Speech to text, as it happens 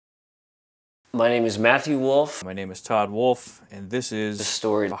My name is Matthew Wolfe. My name is Todd Wolfe, and this is the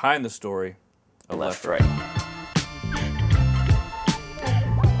story behind the story of Left Right.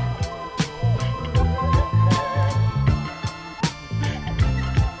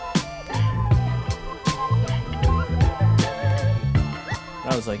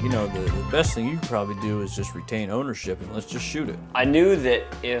 I was like, you know, the best thing you could probably do is just retain ownership and let's just shoot it. I knew that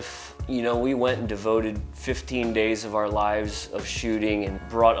if, we went and devoted 15 days of our lives of shooting and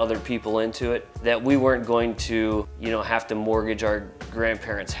brought other people into it, that we weren't going to, have to mortgage our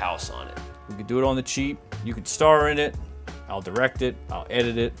grandparents' house on it. We could do it on the cheap. You could star in it. I'll direct it. I'll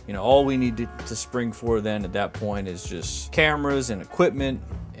edit it. All we need to spring for then at that point is just cameras and equipment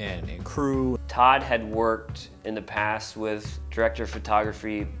and crew. Todd had worked in the past with director of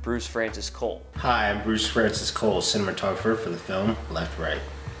photography Bruce Francis Cole. Hi, I'm Bruce Francis Cole, cinematographer for the film Left Right.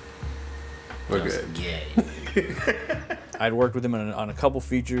 We're good. Yeah. I'd worked with him on a couple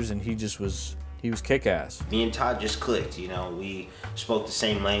features, and he was kick-ass. Me and Todd just clicked, we spoke the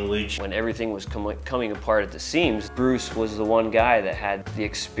same language. When everything was coming apart at the seams, Bruce was the one guy that had the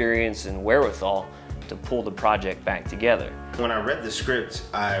experience and wherewithal to pull the project back together. When I read the script,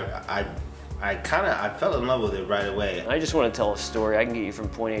 I fell in love with it right away. I just want to tell a story. I can get you from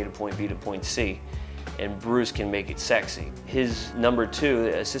point A to point B to point C, and Bruce can make it sexy. His number two,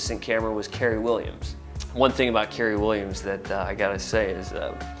 the assistant camera, was Carrie Williams. One thing about Carrie Williams that I gotta say is,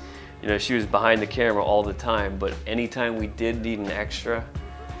 she was behind the camera all the time, but anytime we did need an extra,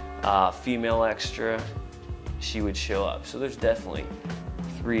 female extra, she would show up. So there's definitely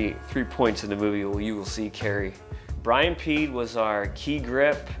three points in the movie where you will see Carrie. Brian Peed was our key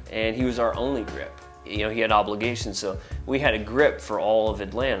grip, and he was our only grip. He had obligations, so we had a grip for all of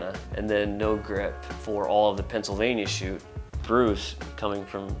Atlanta, and then no grip for all of the Pennsylvania shoot. Bruce, coming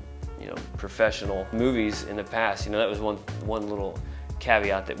from professional movies in the past, that was one little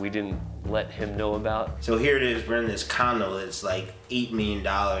caveat that we didn't let him know about. So here it is, we're in this condo that's like $8 million,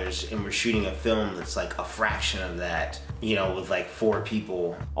 and we're shooting a film that's like a fraction of that, with like 4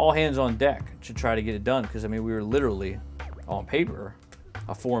 people. All hands on deck to try to get it done, because we were literally, on paper,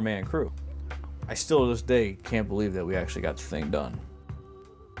 a 4-man crew. I still to this day can't believe that we actually got the thing done.